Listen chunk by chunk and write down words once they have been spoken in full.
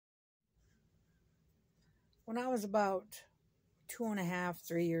When I was about 2.5,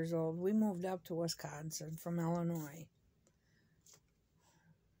 3 years old, we moved up to Wisconsin from Illinois.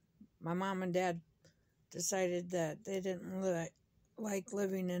 My mom and dad decided that they didn't like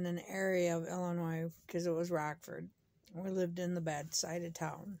living in an area of Illinois because it was Rockford. We lived in the bad side of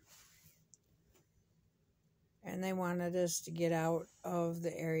town. And they wanted us to get out of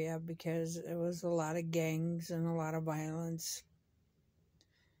the area because there was a lot of gangs and a lot of violence.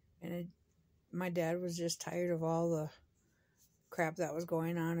 And my dad was just tired of all the crap that was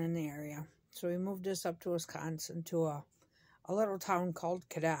going on in the area. So he moved us up to Wisconsin to a little town called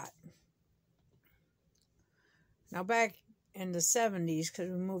Cadott. Now back in the 70s, because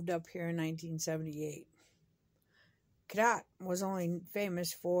we moved up here in 1978, Cadott was only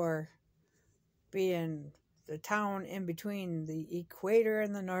famous for being the town in between the equator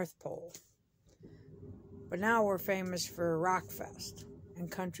and the North Pole. But now we're famous for Rockfest and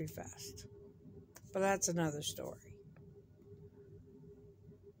Country Fest. But that's another story.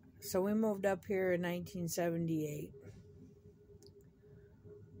 So we moved up here in 1978.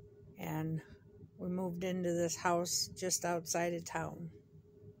 And we moved into this house just outside of town.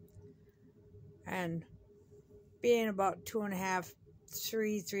 And being about 2.5,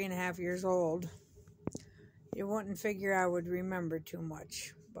 3.5 years old, you wouldn't figure I would remember too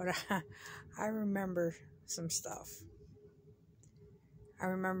much. But I remember some stuff. I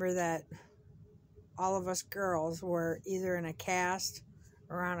remember that all of us girls were either in a cast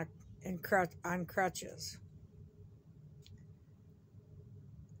or on crutches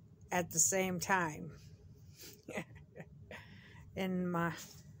at the same time.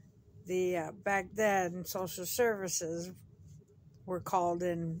 Back then, social services were called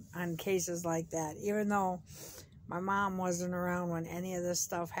in on cases like that, even though my mom wasn't around when any of this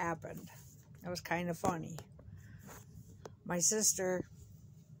stuff happened. It was kind of funny. My sister,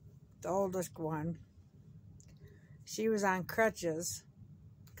 the oldest one, she was on crutches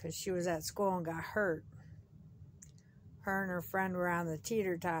because she was at school and got hurt. Her and her friend were on the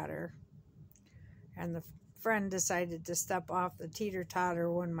teeter-totter, and the friend decided to step off the teeter-totter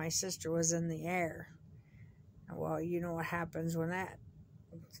when my sister was in the air. And well, you know what happens when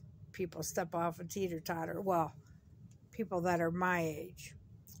people step off a teeter-totter. Well, people that are my age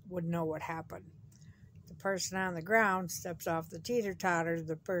would know what happened. The person on the ground steps off the teeter-totter,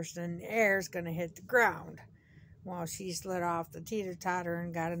 the person in the air is going to hit the ground. Well, she slid off the teeter-totter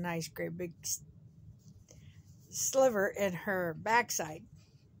and got a nice great big sliver in her backside.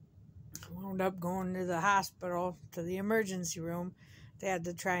 Wound up going to the hospital, to the emergency room. They had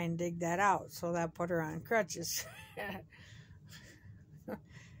to try and dig that out, so that put her on crutches.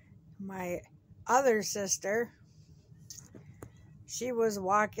 My other sister, she was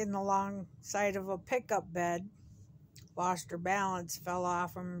walking alongside of a pickup bed, lost her balance, fell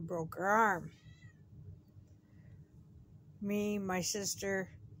off and broke her arm. Me, my sister,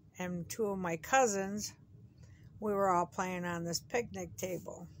 and 2 of my cousins, we were all playing on this picnic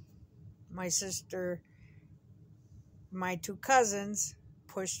table. My sister, my 2 cousins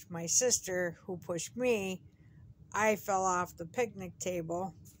pushed my sister, who pushed me. I fell off the picnic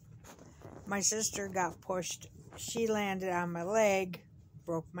table. My sister got pushed. She landed on my leg,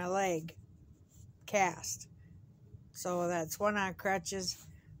 broke my leg, cast. So that's 1 on crutches,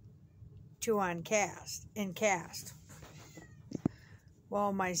 2 on cast.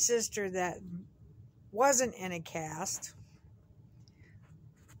 Well, my sister that wasn't in a cast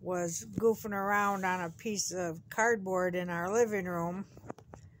was goofing around on a piece of cardboard in our living room,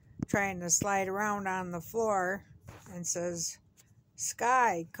 trying to slide around on the floor, and says,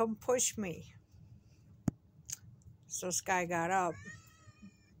 "Sky, come push me." So Sky got up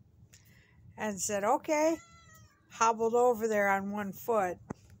and said, "Okay," hobbled over there on 1 foot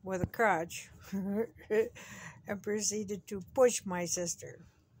with a crutch and proceeded to push my sister.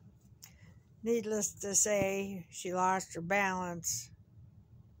 Needless to say, she lost her balance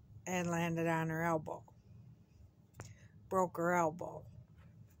and landed on her elbow. Broke her elbow.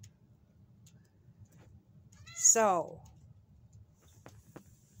 So,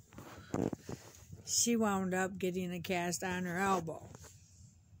 she wound up getting a cast on her elbow.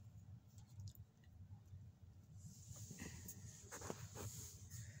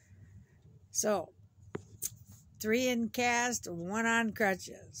 So, 3 in cast, 1 on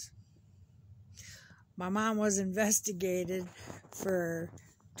crutches. My mom was investigated for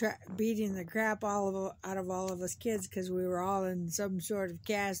beating the crap out of all of us kids because we were all in some sort of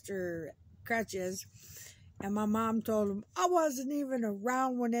cast or crutches. And my mom told him, "I wasn't even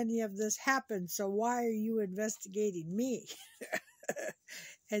around when any of this happened, so why are you investigating me?"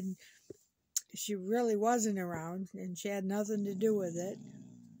 And she really wasn't around, and she had nothing to do with it.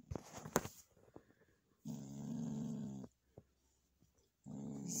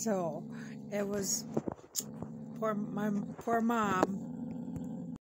 So it was my poor mom.